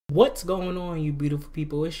What's going on, you beautiful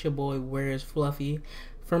people? It's your boy, Where's Fluffy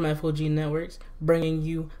from FOG Networks, bringing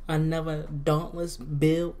you another dauntless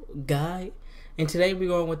build guide. And today we're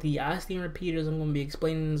going with the Ostean Repeaters. I'm going to be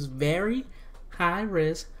explaining this very high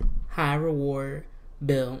risk, high reward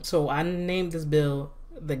build. So I named this build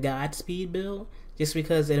the Godspeed build just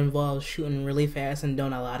because it involves shooting really fast and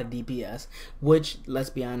doing a lot of DPS, which,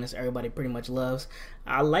 let's be honest, everybody pretty much loves.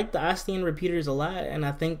 I like the Ostean Repeaters a lot, and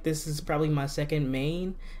I think this is probably my second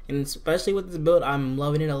main, and especially with this build, I'm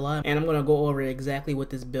loving it a lot, and I'm going to go over exactly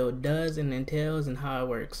what this build does and entails and how it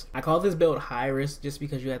works. I call this build high risk just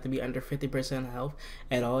because you have to be under 50% health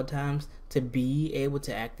at all times to be able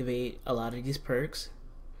to activate a lot of these perks.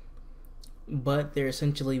 But they're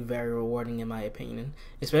essentially very rewarding in my opinion,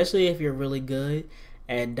 especially if you're really good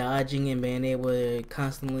at dodging and being able to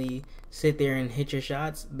constantly sit there and hit your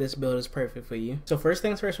shots. This build is perfect for you. So first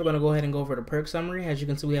things first, we're going to go ahead and go over the perk summary. As you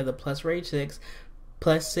can see, we have the plus rage 6,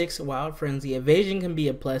 plus 6 wild frenzy, evasion can be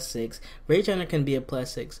a plus 6, rage hunter can be a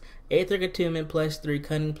plus 6, aetheric attunement plus 3,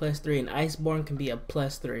 cunning plus 3, and iceborne can be a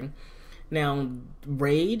plus 3. Now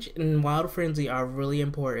rage and wild frenzy are really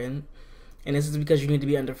important, and this is because you need to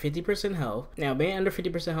be under 50% health. Now, being under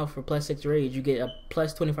 50% health for plus 6 rage, you get a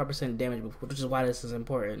plus 25% damage boost, which is why this is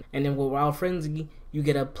important. And then with Wild Frenzy, you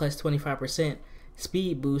get a plus 25%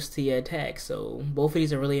 speed boost to your attack. So both of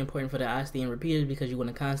these are really important for the Ostean Repeaters because you want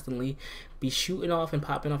to constantly be shooting off and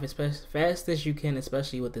popping off as fast as you can,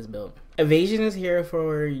 especially with this build. Evasion is here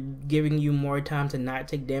for giving you more time to not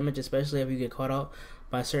take damage, especially if you get caught out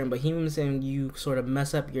by certain behemoths and you sort of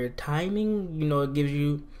mess up your timing. You know, it gives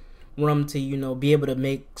you room to, you know, be able to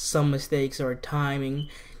make some mistakes or timings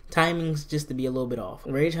just to be a little bit off.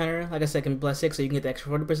 Rage Hunter, like I said, can be plus 6, so you can get the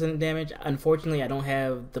extra 40% damage. Unfortunately, I don't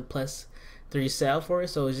have the plus 3 sell for it,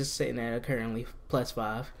 so it's just sitting at currently plus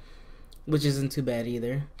 5, which isn't too bad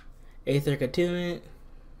either. Aetheric Attunement,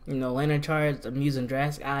 you know, Lantern Charge, I'm using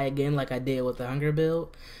Drastic Eye again like I did with the Hunger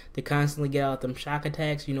build to constantly get out them shock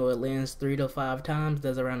attacks. You know, it lands 3 to 5 times,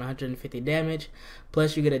 does around 150 damage.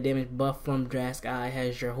 Plus, you get a damage buff from Drastic Eye,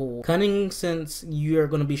 has your whole Cunning, since you're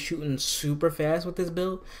going to be shooting super fast with this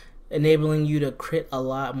build, enabling you to crit a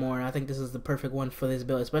lot more. And I think this is the perfect one for this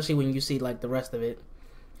build, especially when you see like the rest of it.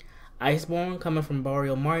 Iceborne coming from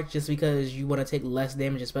Boreal March, just because you want to take less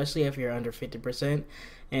damage, especially if you're under 50%.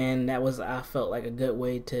 And that was, I felt like, a good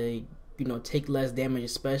way to, you know, take less damage,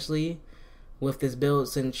 especially with this build,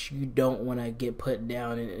 since you don't want to get put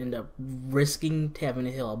down and end up risking having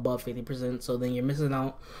to heal above 50%, so then you're missing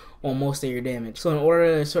out on most of your damage. So in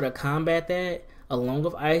order to sort of combat that, along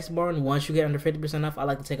with Iceborne, once you get under 50% off, I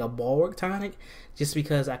like to take a Bulwark Tonic, just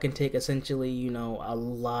because I can take essentially, you know, a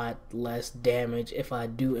lot less damage if I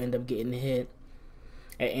do end up getting hit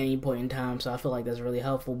at any point in time. So I feel like that's really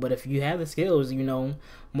helpful. But if you have the skills, you know,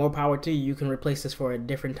 more power to you. You can replace this for a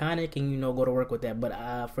different tonic and, you know, go to work with that.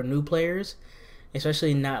 But for new players,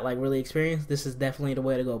 especially not like really experienced, this is definitely the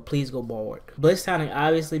way to go. Please go Bulwark. Blitz Tonic,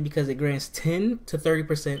 obviously, because it grants 10 to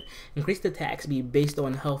 30% increased attack speed based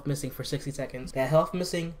on health missing for 60 seconds. That health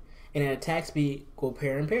missing and an attack speed go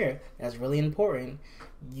pair in pair. That's really important.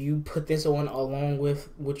 You put this on along with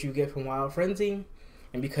what you get from Wild Frenzy,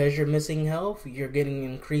 and because you're missing health, you're getting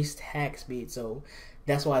increased attack speed. So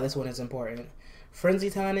that's why this one is important. Frenzy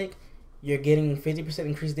Tonic, you're getting 50%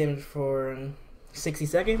 increased damage for 60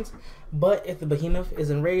 seconds, but if the behemoth is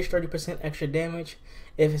enraged, 30% extra damage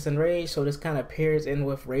if it's enraged. So this kind of pairs in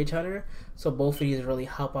with Rage Hunter, so both of these really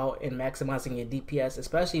help out in maximizing your DPS,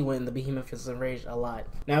 especially when the behemoth is enraged a lot.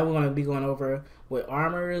 Now we're going to be going over what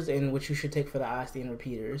armors and what you should take for the Ostean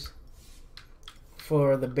Repeaters.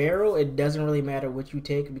 For the barrel, it doesn't really matter what you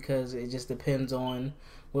take because it just depends on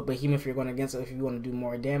what behemoth you're going against, if you want to do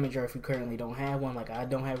more damage or if you currently don't have one. Like I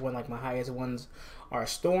don't have one. Like my highest ones are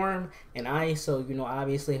Storm and Ice, so, you know,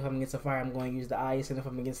 obviously if I'm against a fire, I'm going to use the Ice, and if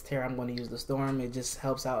I'm against Terror, I'm going to use the Storm. It just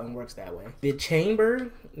helps out and works that way. The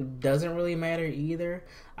chamber doesn't really matter either.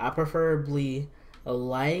 I preferably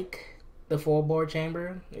like the full bore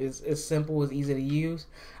chamber. It's simple, it's easy to use.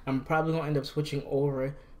 I'm probably going to end up switching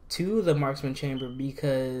over to the marksman chamber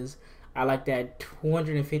because I like that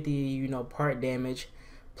 250, you know, part damage.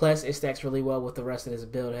 Plus, it stacks really well with the rest of this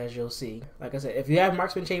build, as you'll see. Like I said, if you have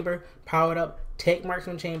Marksman Chamber, power it up. Take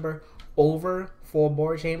Marksman Chamber over Full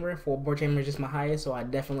Bore Chamber. Full Bore Chamber is just my highest, so I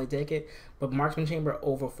definitely take it. But Marksman Chamber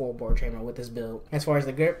over Full Bore Chamber with this build. As far as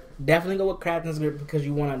the grip, definitely go with Craftsman's Grip because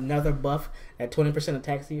you want another buff at 20%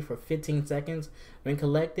 attack speed for 15 seconds. When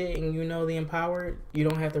collected and, you know, the Empowered, you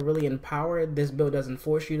don't have to really empower it. This build doesn't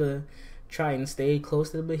force you to try and stay close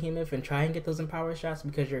to the behemoth and try and get those empowered shots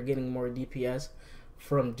because you're getting more DPS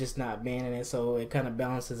from just not banning it, so it kind of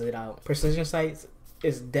balances it out. Precision sights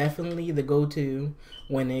is definitely the go-to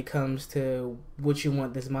when it comes to what you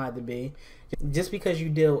want this mod to be. Just because you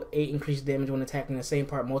deal 8 increased damage when attacking the same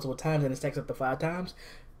part multiple times and it stacks up to 5 times.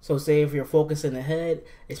 So say if you're focusing the head,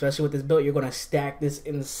 especially with this build, you're going to stack this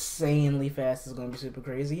insanely fast. It's going to be super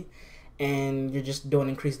crazy. And you're just doing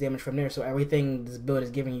increased damage from there. So everything this build is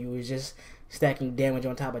giving you is just stacking damage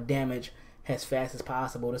on top of damage as fast as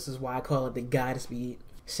possible. This is why I call it the guide speed.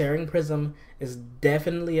 Searing Prism is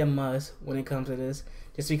definitely a must when it comes to this,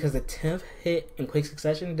 just because the 10th hit in quick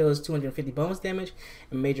succession does 250 bonus damage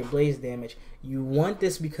and major blaze damage. You want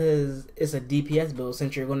this because it's a DPS build.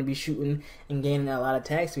 Since you're going to be shooting and gaining a lot of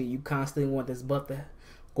attack speed, you constantly want this buff to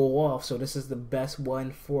go off. So this is the best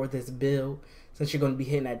one for this build, since you're going to be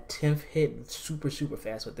hitting that 10th hit super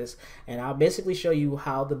fast with this. And I'll basically show you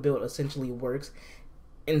how the build essentially works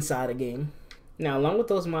inside a game. Now, along with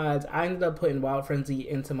those mods, I ended up putting Wild Frenzy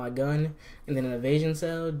into my gun and then an evasion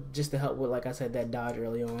cell just to help with, like I said, that dodge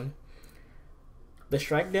early on. The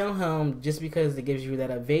Strike Down Helm, just because it gives you that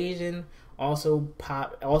evasion, also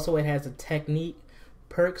it has a technique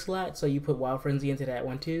perk slot, so you put Wild Frenzy into that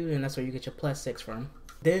one too, and that's where you get your +6 from.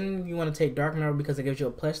 Then you want to take Dark Mirror because it gives you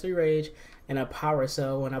a +3 rage and a power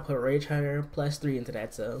cell, and I put Rage Hunter +3 into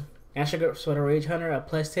that cell. Nashor Grip for the Rage Hunter, a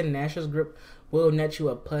 +10 Nashor's Grip will net you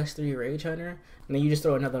a +3 Rage Hunter, and then you just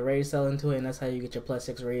throw another Rage Cell into it, and that's how you get your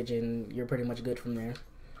 +6 Rage, and you're pretty much good from there.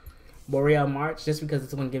 Boreal March, just because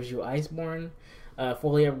this one gives you Iceborne,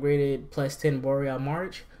 fully upgraded +10 Boreal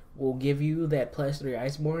March will give you that +3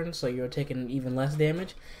 Iceborne, so you're taking even less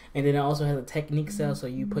damage. And then it also has a technique cell, so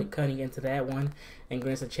you put Cunning into that one, and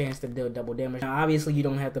grants a chance to deal double damage. Now, obviously, you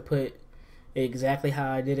don't have to put exactly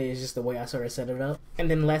how I did it, it's just the way I sort of set it up.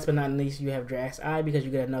 And then last but not least, you have Drax Eye, because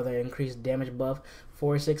you get another increased damage buff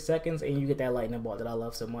for 6 seconds, and you get that lightning bolt that I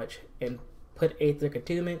love so much. And put Aetheric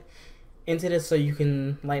Attunement into this so you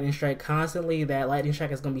can lightning strike constantly. That lightning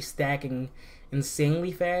strike is going to be stacking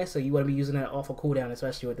insanely fast, so you want to be using that off of cooldown,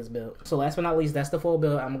 especially with this build. So last but not least, that's the full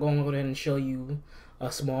build. I'm going to go ahead and show you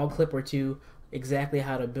a small clip or two exactly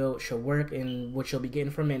how the build should work and what you'll be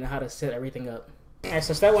getting from it and how to set everything up. Alright,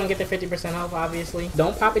 so step 1, get the 50% health, obviously.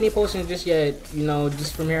 Don't pop any potions just yet. You know,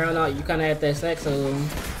 just from here on out, you kind of have that stack, so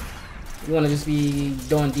you want to just be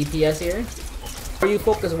doing DPS here. Or you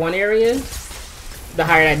focus one area, the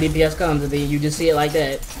higher that DPS comes, and then you just see it like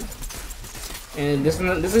that. And this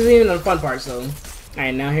isn't even the fun part, so.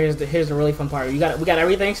 Alright, now here's the really fun part. We got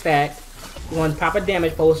everything stacked. You want to pop a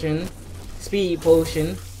damage potion, speed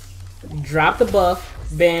potion, drop the buff,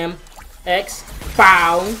 bam, X,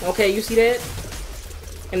 pow. Okay, you see that?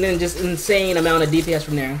 And then just insane amount of DPS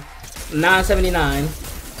from there. 979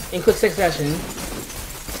 in quick succession.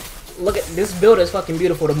 Look at this build is fucking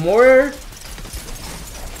beautiful. The more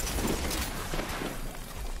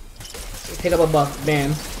pick up a buff,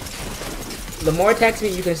 bam. The more attack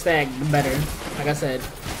speed you can stack, the better. Like I said.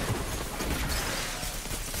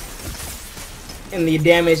 And the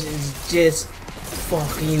damage is just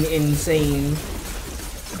fucking insane.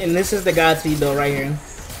 And this is the Godspeed build right here.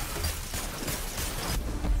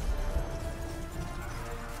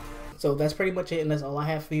 So that's pretty much it, and that's all I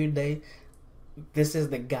have for you today. This is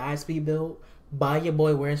the Godspeed build by your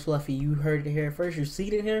boy Where's Fluffy. You heard it here first. You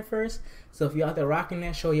seen it here first. So if you're out there rocking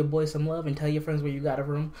that, show your boy some love and tell your friends where you got it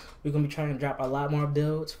from. We're going to be trying to drop a lot more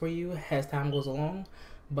builds for you as time goes along.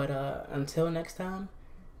 But until next time,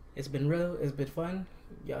 it's been real. It's been fun.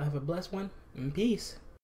 Y'all have a blessed one, and peace.